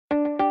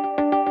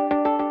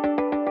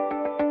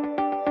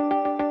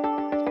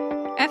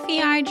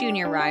FEI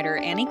junior rider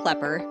Annie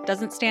Klepper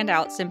doesn't stand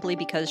out simply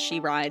because she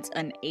rides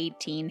an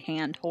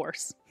 18-hand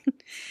horse.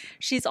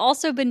 She's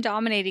also been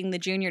dominating the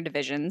junior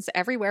divisions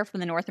everywhere from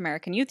the North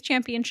American Youth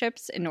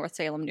Championships in North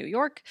Salem, New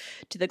York,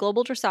 to the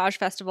Global Dressage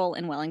Festival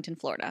in Wellington,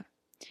 Florida.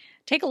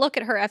 Take a look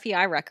at her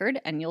FEI record,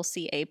 and you'll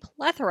see a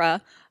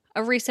plethora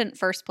of recent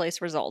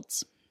first-place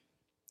results.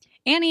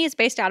 Annie is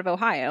based out of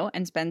Ohio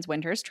and spends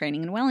winters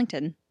training in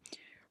Wellington.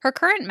 Her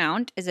current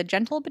mount is a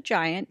gentle but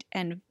giant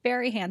and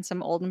very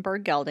handsome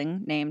Oldenburg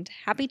gelding named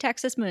Happy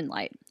Texas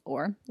Moonlight,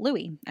 or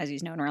Louie, as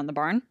he's known around the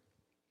barn.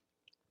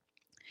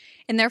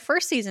 In their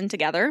first season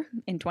together,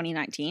 in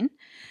 2019,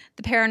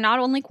 the pair not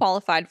only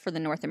qualified for the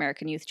North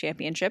American Youth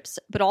Championships,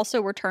 but also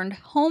returned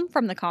home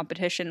from the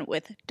competition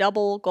with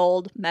double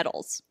gold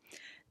medals.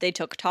 They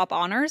took top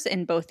honors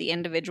in both the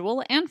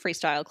individual and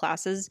freestyle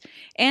classes,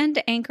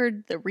 and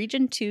anchored the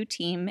Region 2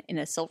 team in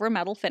a silver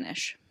medal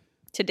finish.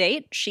 To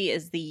date, she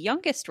is the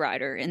youngest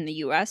rider in the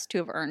U.S. to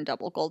have earned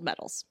double gold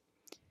medals.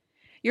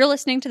 You're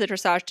listening to the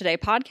Dressage Today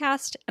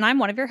podcast, and I'm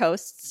one of your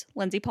hosts,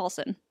 Lindsay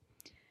Paulson.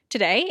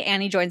 Today,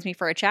 Annie joins me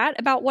for a chat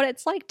about what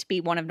it's like to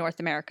be one of North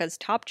America's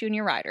top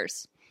junior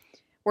riders.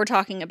 We're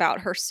talking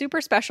about her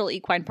super special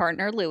equine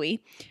partner,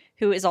 Louie,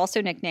 who is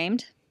also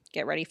nicknamed,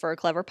 get ready for a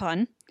clever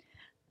pun,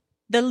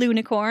 the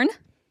Lunicorn.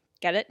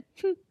 Get it?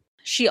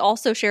 She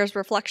also shares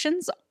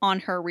reflections on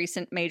her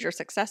recent major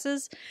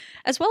successes,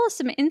 as well as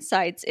some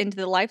insights into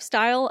the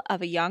lifestyle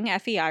of a young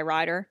FEI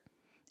rider.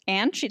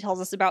 And she tells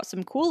us about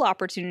some cool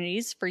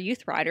opportunities for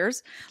youth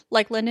riders,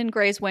 like Lyndon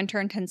Gray's Winter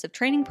Intensive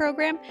Training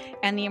Program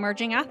and the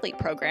Emerging Athlete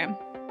Program.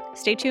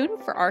 Stay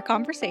tuned for our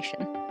conversation.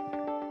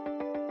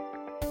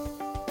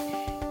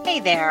 Hey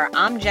there,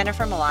 I'm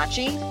Jennifer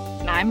Malachi.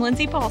 And I'm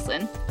Lindsay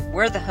Paulson.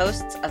 We're the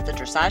hosts of the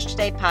Dressage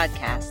Today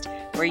podcast,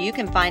 where you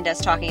can find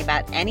us talking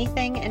about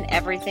anything and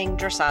everything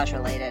dressage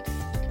related.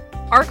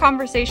 Our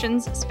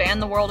conversations span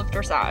the world of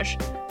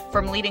dressage,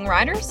 from leading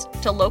riders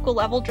to local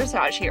level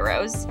dressage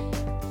heroes.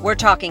 We're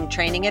talking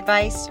training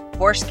advice,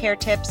 horse care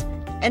tips,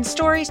 and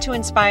stories to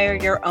inspire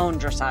your own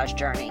dressage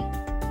journey.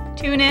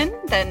 Tune in,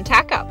 then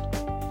tack up.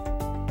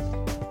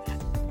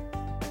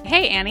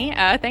 Hey, Annie,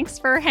 thanks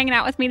for hanging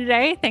out with me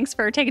today. Thanks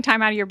for taking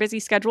time out of your busy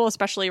schedule,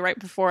 especially right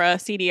before a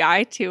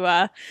CDI,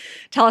 to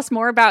tell us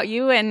more about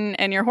you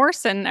and your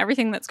horse and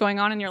everything that's going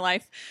on in your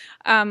life.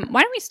 Why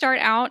don't we start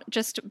out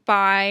just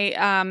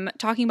by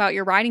talking about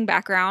your riding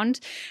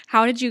background?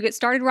 How did you get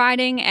started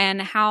riding,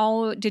 and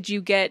how did you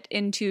get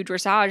into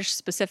dressage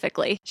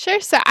specifically? Sure.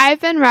 So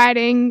I've been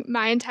riding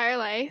my entire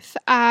life.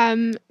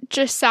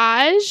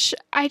 Dressage,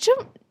 I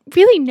don't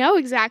really know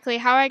exactly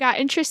how I got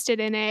interested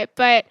in it,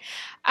 but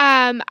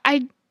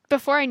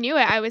before I knew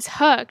it, I was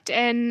hooked,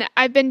 and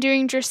I've been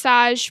doing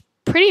dressage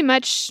pretty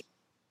much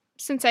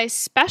since I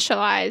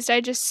specialized.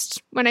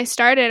 When I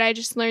started, I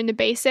just learned the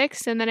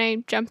basics, and then I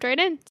jumped right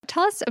in.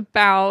 Tell us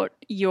about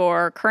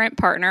your current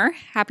partner,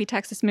 Happy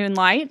Texas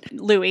Moonlight,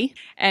 Louie,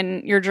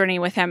 and your journey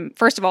with him.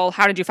 First of all,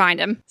 how did you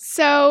find him?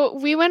 So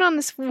we went on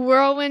this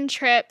whirlwind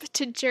trip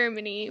to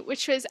Germany,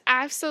 which was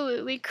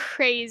absolutely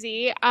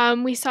crazy.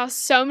 We saw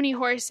so many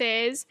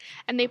horses,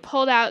 and they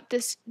pulled out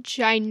this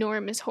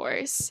ginormous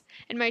horse.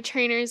 And my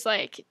trainer's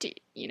like, do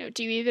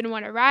you even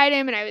want to ride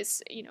him? And I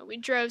was, we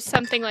drove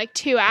something like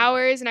 2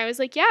 hours, and I was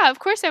like, yeah, of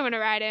course I want to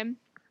ride him.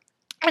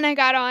 And I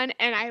got on,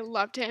 and I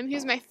loved him. He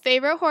was my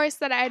favorite horse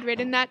that I had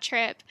ridden that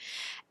trip.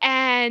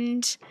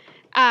 And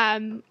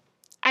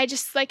I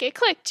just, it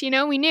clicked,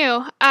 we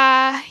knew.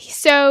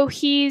 So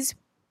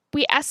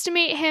we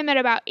estimate him at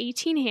about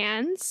 18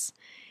 hands.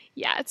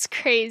 Yeah, it's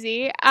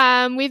crazy.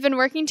 We've been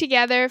working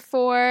together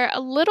for a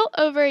little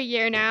over a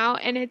year now,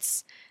 and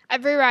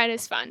every ride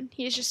is fun.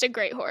 He's just a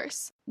great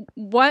horse.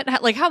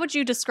 How would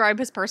you describe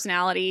his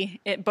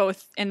personality,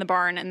 both in the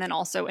barn and then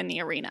also in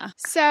the arena?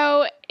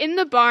 So in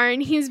the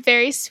barn, he's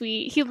very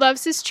sweet. He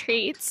loves his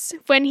treats.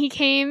 When he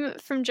came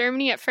from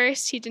Germany at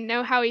first, he didn't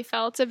know how he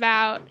felt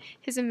about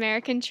his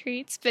American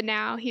treats, but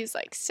now he's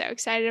so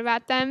excited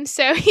about them.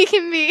 So he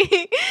can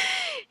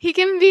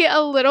be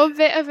a little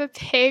bit of a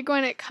pig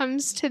when it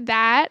comes to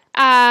that.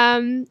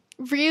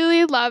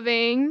 Really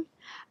loving.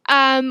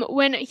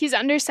 When he's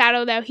under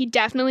saddle, though, he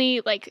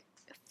definitely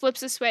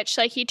flips a switch.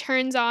 He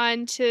turns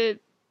on to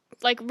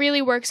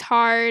really works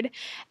hard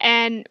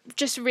and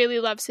just really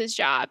loves his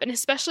job. And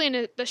especially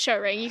in the show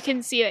ring, you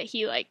can see that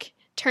he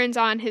turns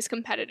on his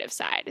competitive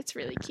side. It's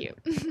really cute.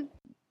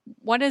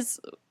 What is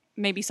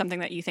maybe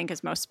something that you think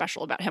is most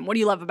special about him? What do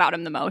you love about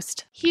him the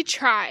most? He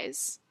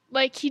tries.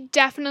 He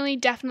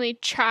definitely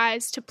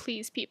tries to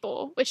please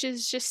people, which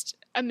is just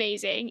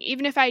amazing.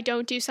 Even if I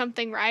don't do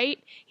something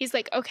right, he's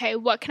like, okay,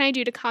 what can I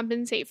do to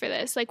compensate for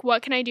this?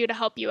 What can I do to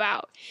help you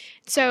out?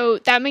 So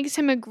that makes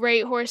him a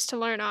great horse to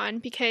learn on,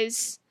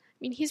 because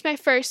he's my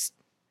first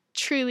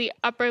truly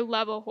upper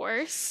level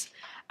horse.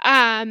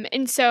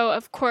 And so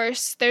of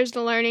course there's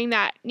the learning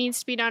that needs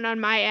to be done on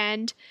my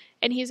end,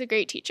 and he's a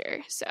great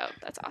teacher. So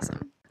that's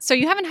awesome. So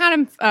you haven't had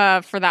him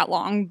for that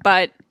long,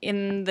 but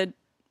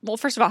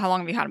first of all, how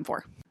long have you had him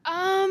for?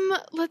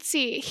 Let's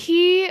see.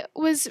 He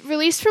was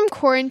released from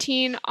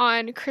quarantine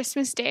on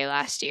Christmas Day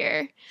last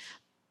year.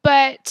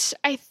 But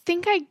I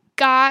think I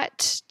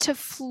got to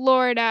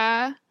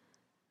Florida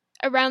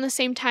around the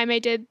same time I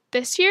did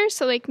this year,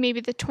 so like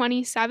maybe the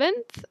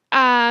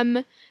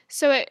 27th.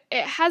 So it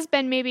has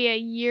been maybe a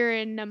year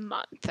and a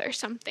month or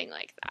something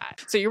like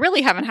that. So you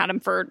really haven't had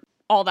him for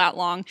all that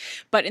long,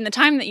 but in the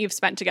time that you've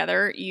spent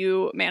together,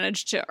 you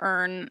managed to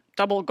earn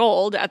double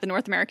gold at the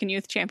North American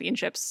Youth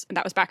Championships, and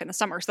that was back in the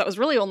summer. So that was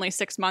really only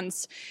 6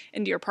 months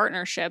into your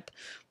partnership.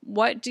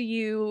 What do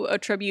you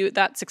attribute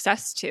that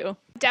success to?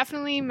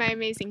 Definitely my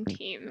amazing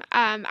team.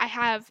 I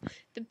have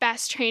the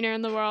best trainer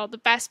in the world, the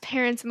best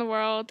parents in the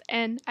world,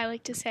 and I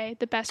like to say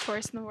the best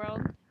horse in the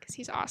world because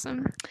he's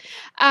awesome.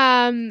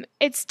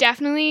 It's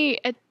definitely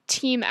a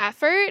team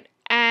effort.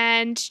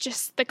 And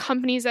just the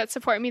companies that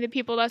support me, the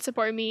people that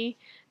support me,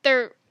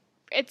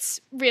 it's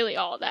really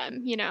all of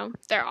them,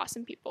 they're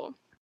awesome people.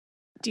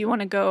 Do you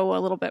want to go a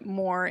little bit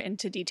more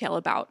into detail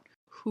about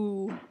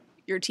who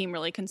your team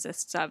really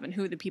consists of and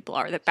who the people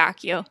are that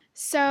back you?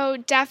 So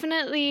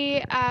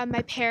definitely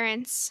my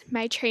parents,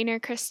 my trainer,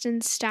 Kristen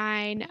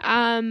Stein,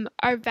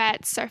 our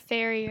vets, our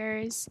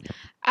farriers,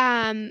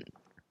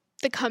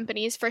 the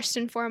companies, first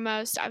and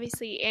foremost,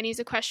 obviously Annie's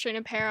Equestrian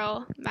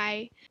Apparel,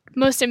 my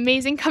most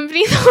amazing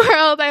company in the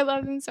world. I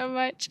love them so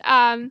much.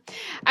 I'm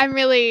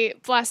really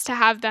blessed to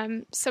have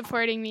them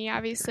supporting me,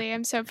 obviously.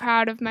 I'm so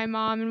proud of my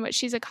mom and what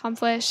she's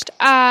accomplished.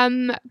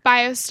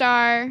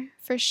 BioStar,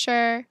 for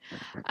sure.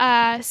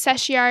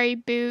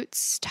 Seschiari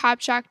Boots,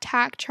 Top Shock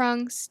Tack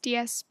Trunks,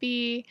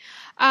 DSB.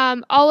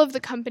 All of the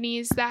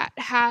companies that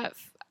have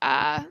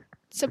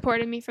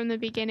supported me from the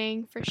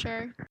beginning, for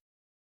sure.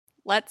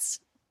 Let's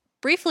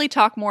briefly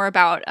talk more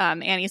about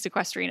Annie's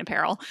Equestrian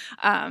Apparel.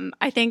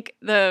 I think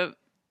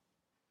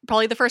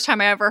probably the first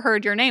time I ever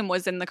heard your name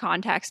was in the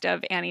context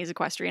of Annie's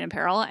Equestrian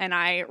Apparel, and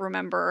I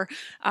remember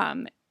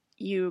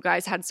you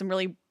guys had some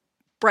really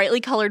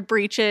brightly colored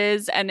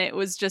breeches, and it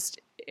was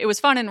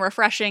fun and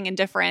refreshing and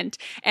different,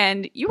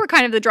 and you were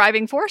kind of the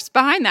driving force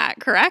behind that,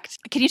 correct?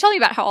 Can you tell me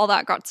about how all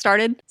that got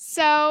started?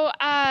 So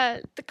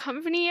the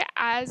company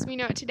as we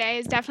know it today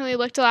has definitely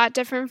looked a lot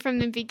different from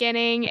the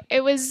beginning.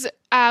 It was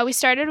we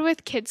started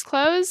with kids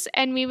clothes,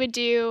 and we would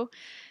do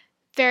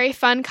very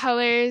fun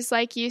colors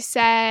like you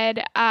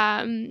said,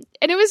 and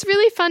it was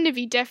really fun to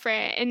be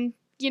different and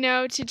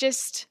to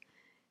just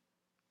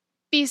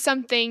be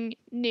something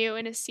new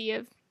in a sea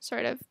of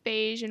sort of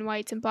beige and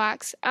whites and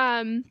blacks.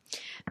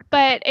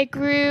 But it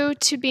grew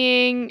to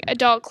being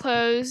adult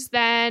clothes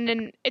then,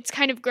 and it's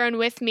kind of grown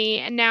with me.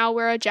 And now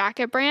we're a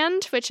jacket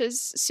brand, which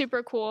is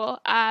super cool.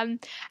 I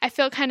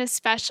feel kind of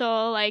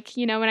special, like,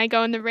 when I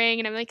go in the ring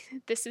and I'm like,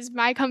 this is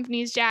my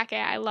company's jacket.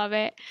 I love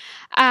it.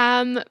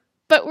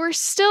 But we're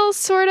still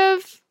sort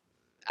of,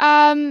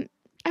 I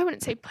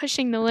wouldn't say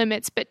pushing the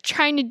limits, but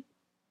trying to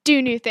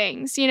do new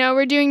things.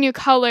 We're doing new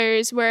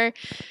colors. We're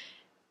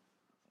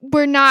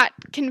not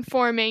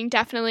conforming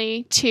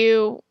definitely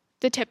to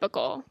the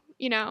typical,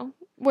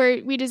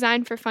 we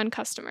design for fun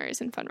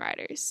customers and fun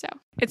riders. So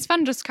it's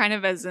fun just kind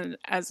of as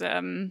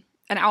an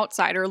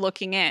outsider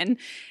looking in.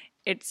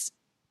 It's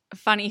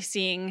funny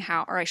seeing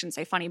how, or I shouldn't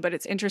say funny, but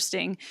it's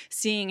interesting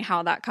seeing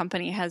how that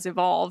company has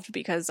evolved,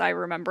 because I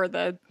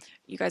remember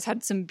you guys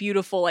had some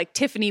beautiful like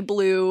Tiffany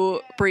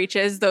blue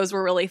breeches. Those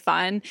were really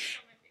fun.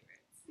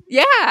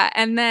 Yeah.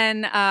 And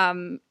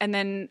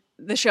then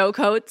the show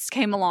coats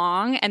came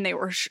along, and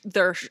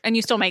and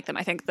you still make them,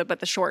 I think, but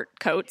the short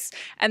coats.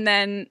 And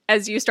then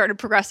as you started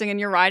progressing in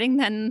your riding,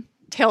 then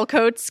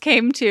tailcoats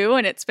came too,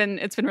 and it's been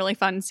really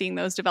fun seeing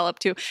those develop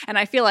too. And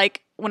I feel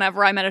like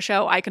whenever I'm at a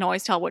show, I can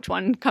always tell which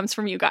one comes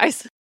from you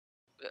guys.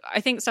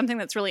 I think something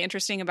that's really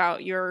interesting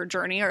about your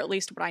journey, or at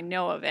least what I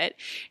know of it,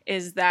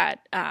 is that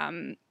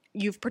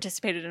you've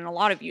participated in a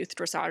lot of youth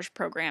dressage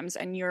programs,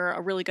 and you're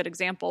a really good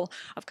example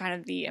of kind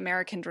of the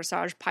American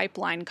dressage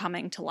pipeline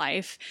coming to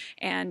life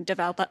and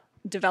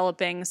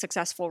developing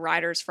successful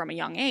riders from a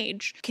young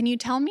age. Can you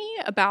tell me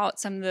about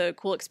some of the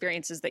cool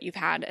experiences that you've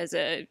had as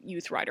a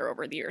youth rider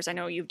over the years? I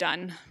know you've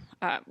done,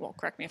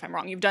 correct me if I'm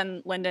wrong, you've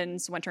done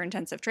Linden's Winter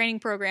Intensive Training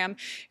Program.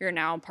 You're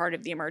now part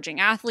of the Emerging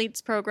Athletes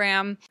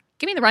Program.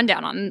 Give me the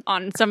rundown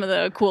on some of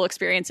the cool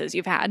experiences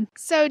you've had.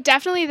 So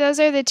definitely those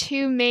are the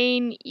two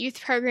main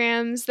youth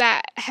programs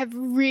that have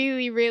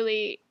really,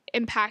 really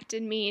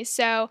impacted me.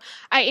 So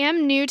I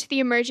am new to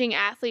the Emerging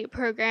Athlete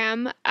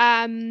Program.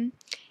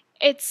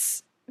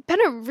 It's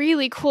been a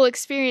really cool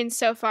experience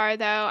so far,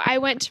 though. I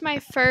went to my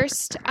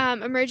first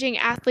Emerging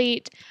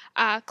Athlete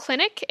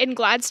clinic in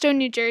Gladstone,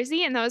 New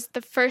Jersey, and that was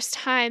the first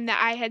time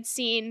that I had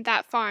seen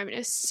that farm. It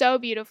was so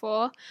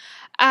beautiful.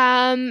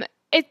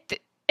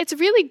 It's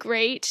really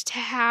great to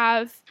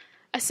have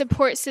a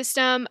support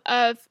system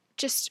of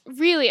just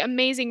really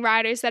amazing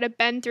riders that have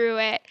been through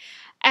it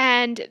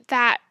and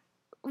that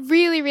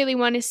really, really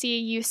want to see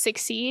you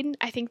succeed.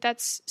 I think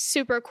that's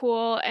super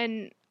cool,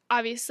 and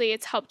obviously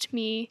it's helped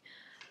me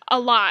a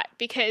lot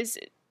because,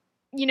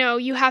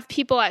 you have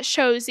people at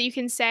shows that you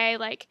can say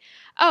like,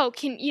 oh,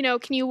 can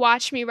you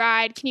watch me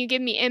ride? Can you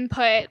give me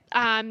input?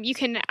 You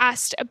can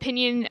ask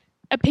opinion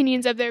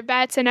opinions of their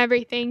vets and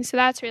everything. So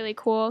that's really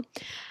cool.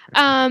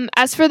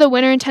 As for the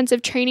winter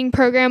intensive training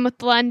program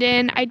with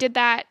London, I did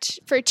that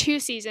for 2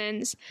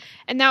 seasons,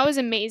 and that was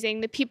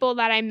amazing. The people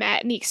that I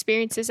met and the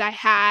experiences I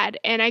had,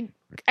 and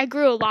I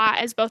grew a lot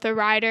as both a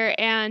rider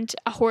and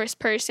a horse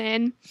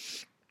person.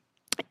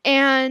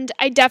 And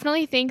I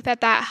definitely think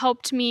that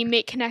helped me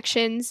make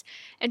connections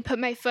and put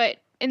my foot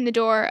in the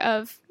door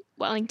of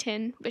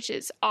Wellington, which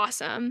is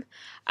awesome.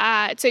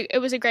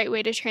 It was a great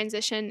way to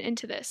transition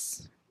into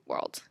this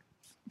world.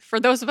 For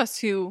those of us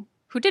who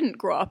didn't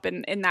grow up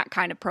in that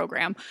kind of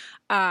program,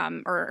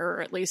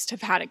 or at least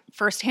have had a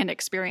firsthand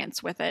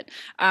experience with it,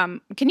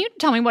 can you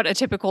tell me what a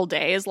typical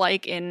day is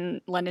like in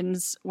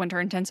London's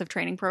winter intensive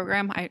training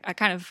program? I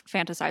kind of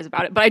fantasize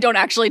about it, but I don't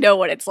actually know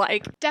what it's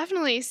like.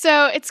 Definitely.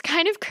 So it's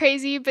kind of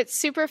crazy, but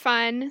super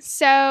fun.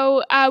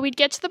 So we'd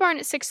get to the barn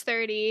at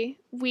 6:30.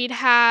 We'd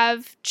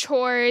have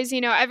chores,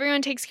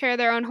 everyone takes care of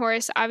their own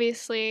horse,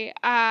 obviously.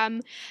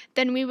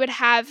 Then we would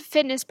have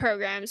fitness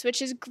programs, which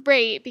is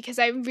great because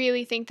I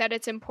really think that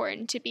it's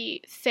important to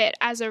be fit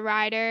as a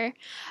rider.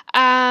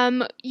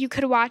 You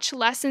could watch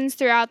lessons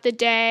throughout the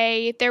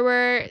day. There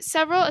were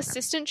several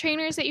assistant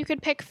trainers that you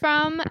could pick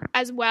from,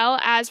 as well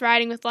as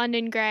riding with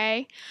London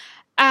Gray.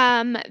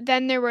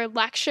 Then there were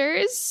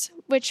lectures,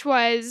 which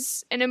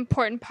was an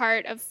important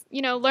part of,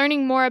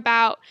 learning more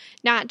about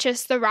not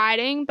just the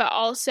riding, but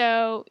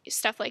also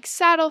stuff like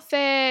saddle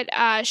fit,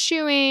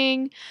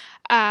 shoeing,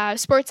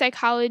 sports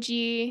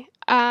psychology.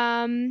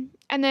 And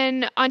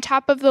then on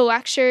top of the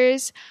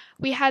lectures,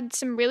 we had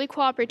some really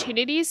cool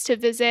opportunities to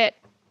visit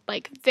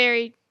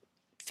very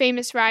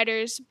famous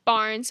riders'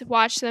 barns,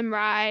 watch them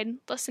ride,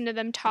 listen to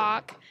them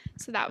talk.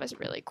 So that was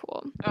really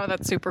cool. Oh,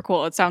 that's super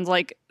cool. It sounds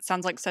like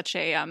such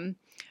a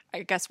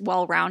I guess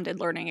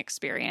well-rounded learning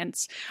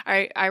experience.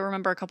 I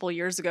remember a couple of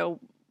years ago,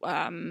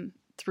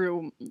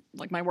 through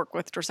my work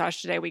with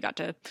Dressage Today, we got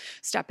to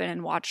step in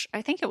and watch,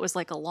 I think it was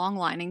a long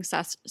lining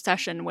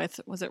session with,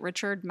 was it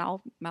Richard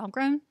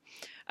Malgren?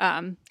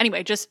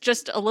 Anyway,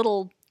 just a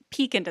little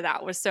peek into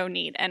that was so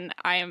neat. And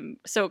I am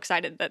so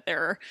excited that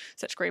there are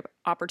such great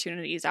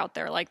opportunities out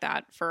there like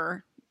that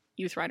for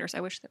youth riders.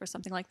 I wish there was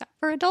something like that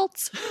for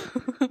adults.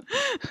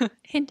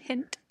 Hint,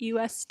 hint,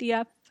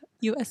 USCF.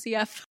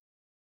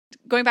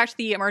 Going back to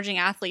the emerging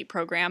athlete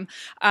program,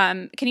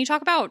 can you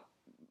talk about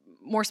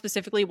more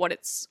specifically what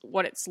it's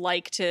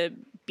like to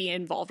be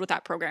involved with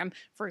that program?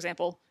 For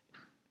example,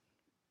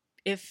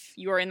 if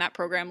you're in that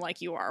program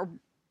like you are,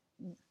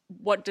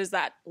 what does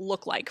that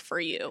look like for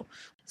you?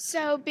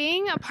 So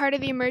being a part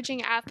of the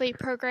Emerging Athlete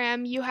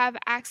Program, you have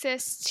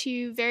access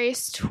to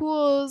various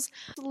tools.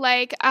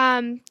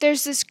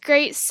 There's this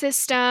great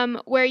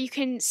system where you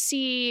can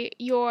see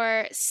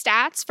your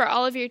stats for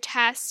all of your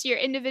tests, your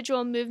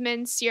individual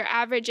movements, your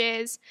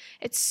averages.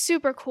 It's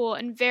super cool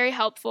and very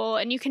helpful,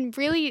 and you can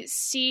really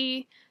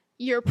see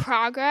your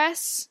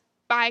progress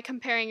by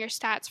comparing your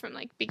stats from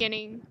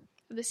beginning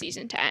of the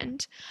season to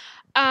end.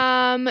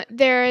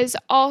 There is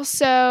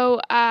also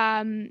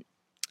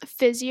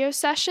physio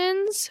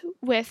sessions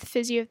with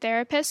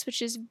physiotherapists,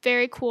 which is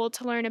very cool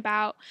to learn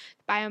about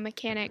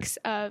biomechanics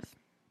of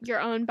your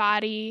own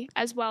body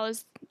as well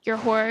as your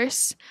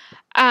horse.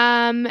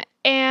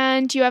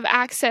 And you have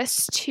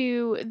access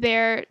to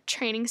their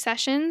training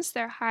sessions,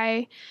 their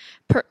high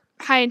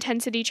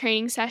intensity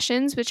training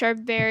sessions, which are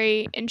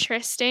very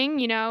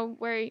interesting,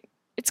 where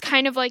it's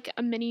kind of like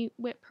a mini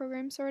WIT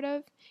program, sort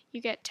of. You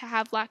get to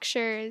have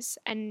lectures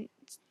and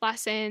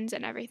lessons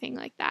and everything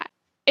like that.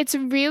 It's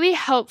really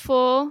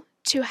helpful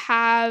to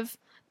have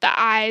the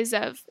eyes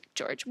of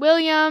George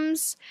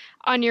Williams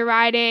on your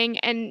riding,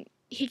 and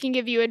he can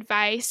give you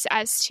advice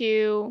as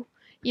to,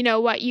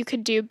 what you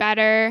could do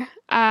better.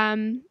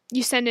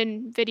 You send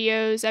in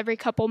videos every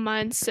couple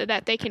months so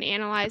that they can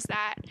analyze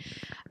that.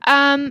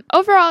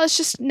 Overall, it's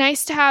just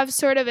nice to have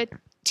sort of a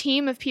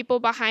team of people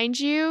behind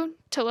you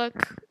to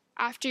look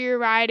after your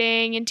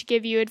riding and to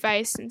give you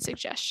advice and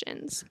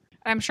suggestions.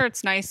 I'm sure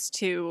it's nice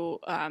to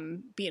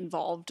be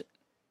involved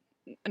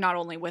not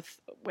only with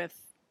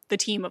the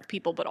team of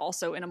people, but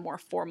also in a more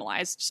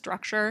formalized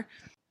structure.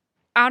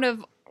 Out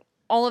of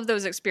all of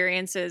those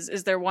experiences,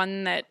 is there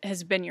one that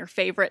has been your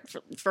favorite?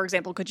 For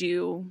example, could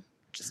you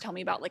just tell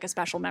me about a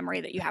special memory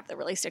that you have that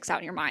really sticks out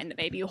in your mind that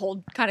maybe you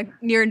hold kind of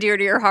near and dear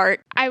to your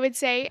heart? I would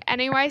say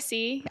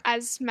NAYC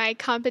as my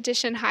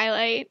competition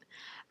highlight.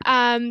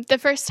 The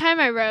first time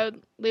I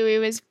rode Louis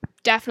was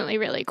definitely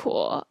really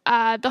cool.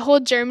 The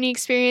whole Germany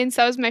experience,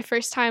 that was my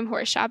first time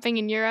horse shopping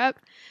in Europe.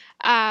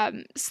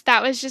 So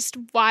that was just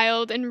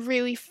wild and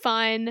really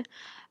fun.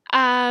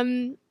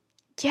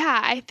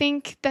 I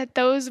think that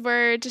those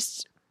were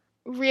just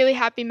really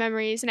happy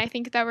memories, and I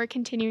think that we're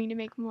continuing to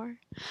make more.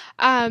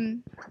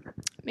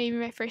 Maybe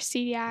my first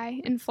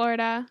CDI in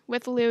Florida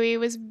with Louis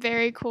was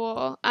very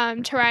cool.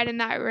 To ride in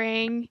that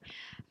ring,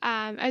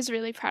 I was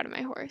really proud of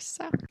my horse.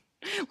 So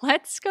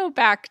let's go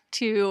back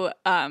to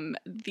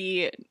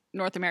the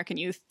North American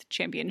Youth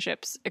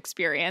Championships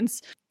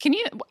experience. Can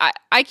you?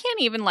 I can't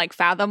even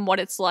fathom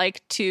what it's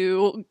like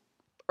to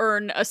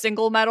earn a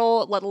single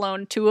medal, let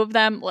alone two of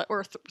them,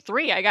 or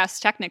three, I guess,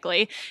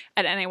 technically,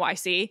 at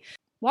NAYC.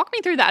 Walk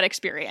me through that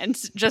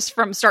experience just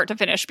from start to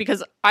finish,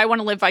 because I want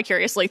to live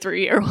vicariously through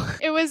you.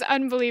 It was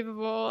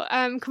unbelievable.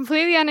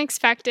 Completely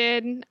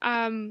unexpected,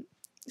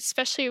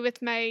 especially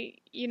with my,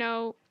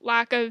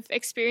 lack of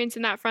experience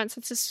in that front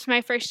since this was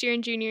my first year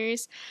in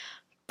juniors.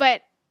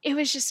 But it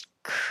was just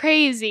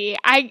crazy.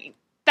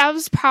 That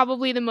was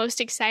probably the most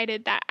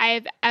excited that I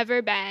have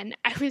ever been.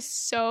 I was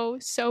so,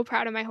 so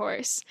proud of my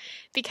horse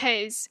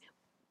because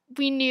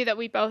we knew that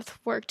we both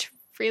worked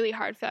really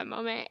hard for that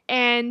moment.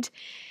 And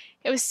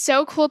it was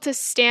so cool to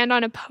stand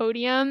on a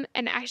podium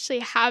and actually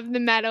have the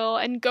medal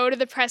and go to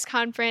the press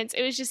conference.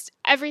 It was just,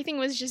 everything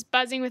was just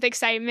buzzing with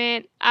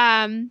excitement.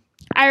 I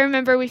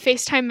remember we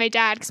FaceTimed my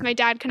dad because my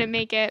dad couldn't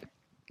make it.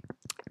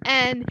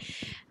 And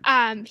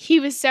he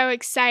was so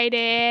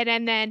excited.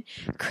 And then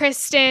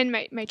Kristen,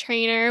 my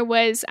trainer,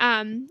 was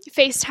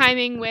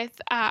FaceTiming with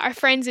our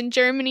friends in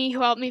Germany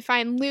who helped me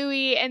find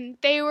Louis, and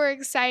they were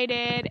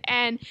excited.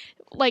 And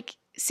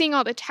seeing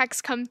all the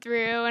texts come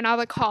through and all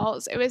the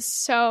calls, it was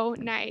so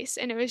nice.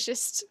 And it was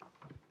just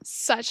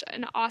such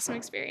an awesome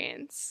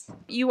experience.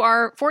 You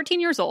are 14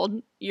 years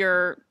old.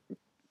 You're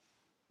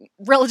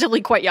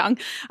relatively quite young.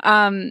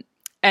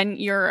 And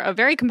you're a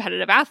very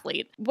competitive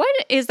athlete. What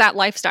is that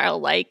lifestyle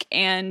like?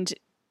 And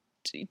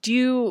do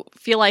you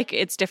feel like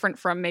it's different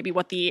from maybe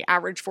what the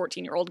average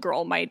 14-year-old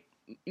girl might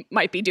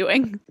be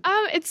doing?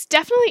 It's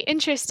definitely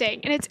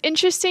interesting. And it's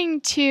interesting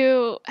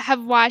to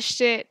have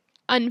watched it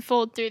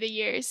unfold through the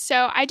years.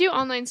 So I do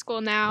online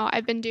school now.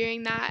 I've been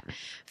doing that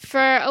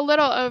for a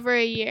little over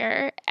a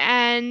year.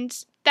 And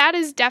that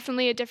is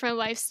definitely a different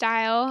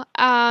lifestyle.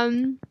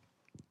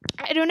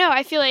 I don't know.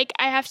 I feel like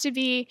I have to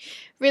be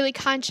really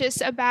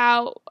conscious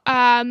about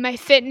my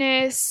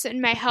fitness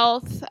and my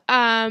health.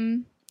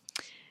 I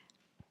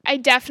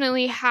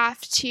definitely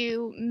have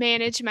to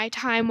manage my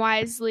time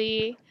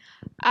wisely.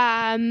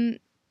 It's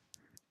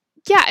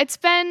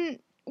been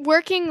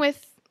working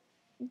with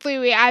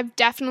Louis. I've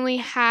definitely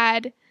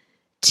had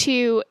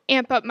to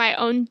amp up my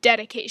own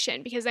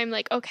dedication because I'm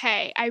like,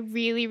 okay, I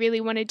really,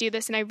 really want to do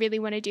this and I really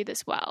want to do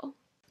this well.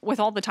 With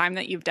all the time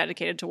that you've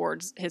dedicated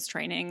towards his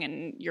training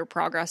and your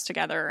progress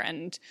together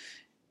and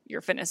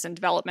your fitness and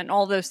development,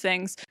 all those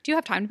things, do you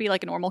have time to be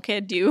like a normal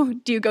kid? Do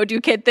you go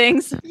do kid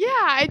things? Yeah,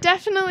 I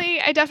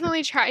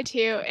definitely try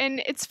to.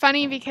 And it's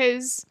funny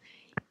because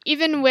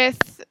even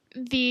with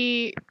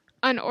the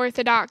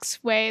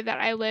unorthodox way that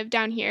I live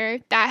down here,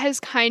 that has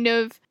kind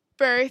of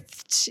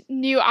birthed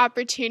new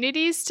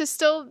opportunities to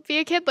still be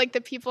a kid. Like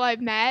the people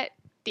I've met,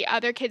 the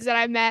other kids that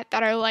I've met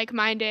that are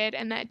like-minded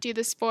and that do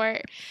the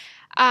sport,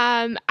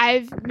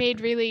 I've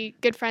made really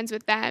good friends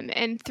with them.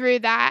 And through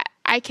that,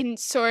 I can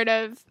sort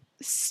of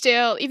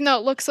still, even though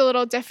it looks a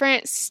little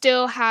different,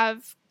 still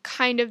have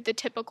kind of the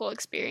typical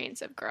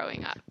experience of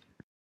growing up.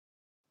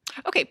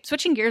 Okay,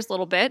 switching gears a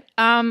little bit.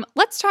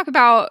 Let's talk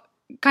about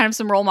kind of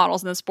some role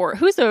models in the sport.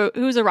 Who's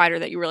a rider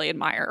that you really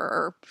admire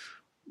or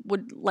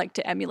would like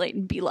to emulate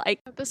and be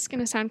like? This is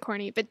going to sound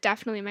corny, but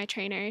definitely my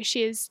trainer.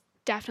 She is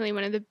definitely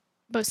one of the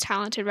most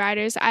talented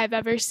riders I've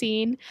ever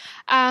seen.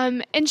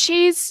 And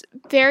she's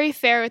very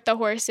fair with the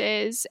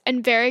horses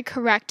and very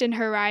correct in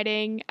her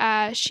riding.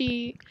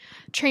 She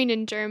trained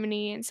in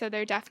Germany, and so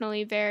they're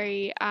definitely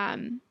very,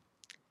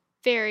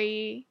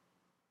 very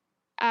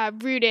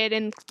rooted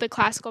in the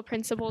classical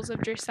principles of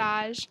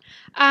dressage.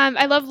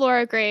 I love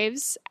Laura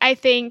Graves. I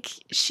think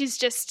she's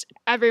just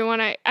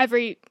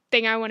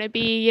everything I want to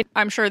be.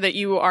 I'm sure that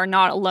you are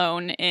not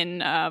alone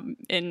in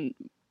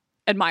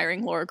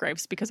admiring Laura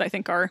Graves, because I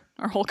think our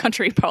whole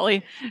country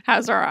probably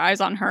has our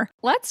eyes on her.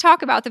 Let's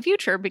talk about the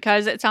future,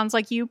 because it sounds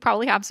like you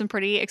probably have some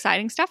pretty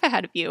exciting stuff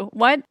ahead of you.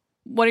 What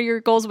are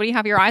your goals? What do you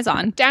have your eyes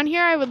on? Down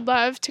here, I would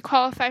love to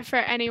qualify for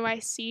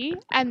NAYC,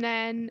 and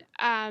then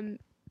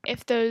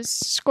if those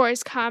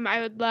scores come,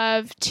 I would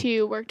love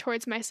to work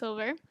towards my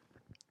silver.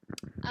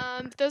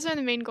 Those are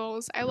the main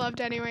goals. I loved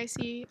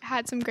NAYC,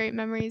 had some great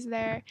memories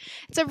there.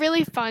 It's a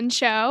really fun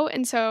show,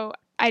 and so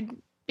I'd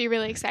be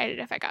really excited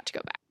if I got to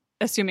go back.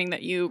 Assuming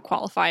that you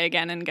qualify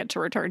again and get to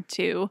return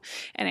to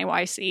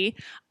NAYC,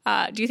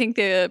 do you think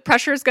the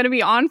pressure is going to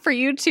be on for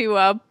you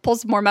to pull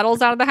some more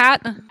medals out of the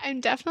hat? I'm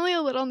definitely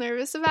a little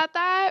nervous about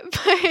that,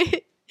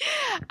 but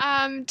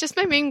just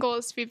my main goal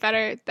is to be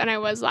better than I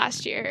was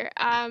last year.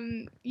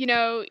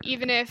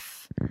 Even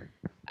if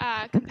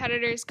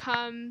competitors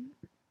come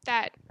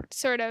that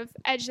sort of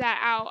edge that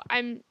out,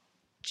 I'm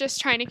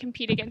just trying to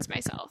compete against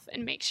myself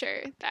and make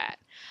sure that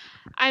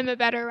I'm a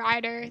better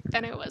rider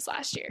than I was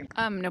last year.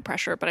 No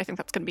pressure, but I think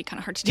that's going to be kind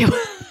of hard to do.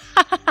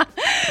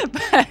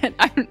 But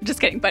I'm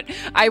just kidding. But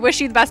I wish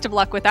you the best of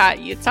luck with that.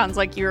 It sounds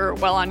like you're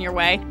well on your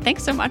way.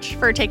 Thanks so much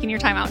for taking your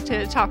time out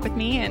to talk with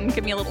me and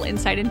give me a little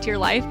insight into your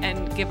life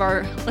and give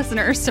our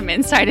listeners some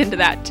insight into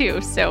that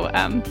too. So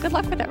good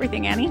luck with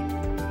everything, Annie.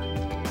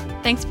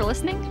 Thanks for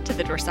listening to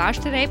the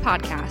Dressage Today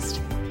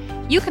podcast.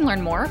 You can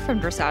learn more from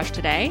Dressage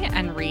Today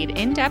and read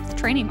in-depth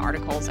training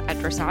articles at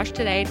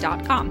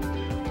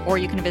dressagetoday.com. Or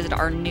you can visit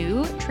our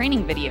new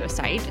training video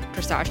site,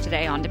 Dressage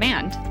Today On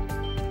Demand.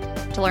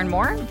 To learn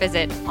more,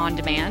 visit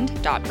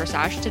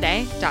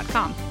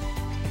ondemand.dressagetoday.com.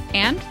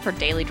 And for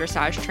daily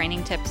dressage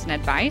training tips and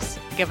advice,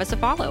 give us a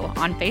follow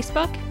on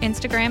Facebook,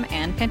 Instagram,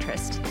 and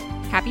Pinterest.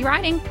 Happy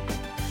riding!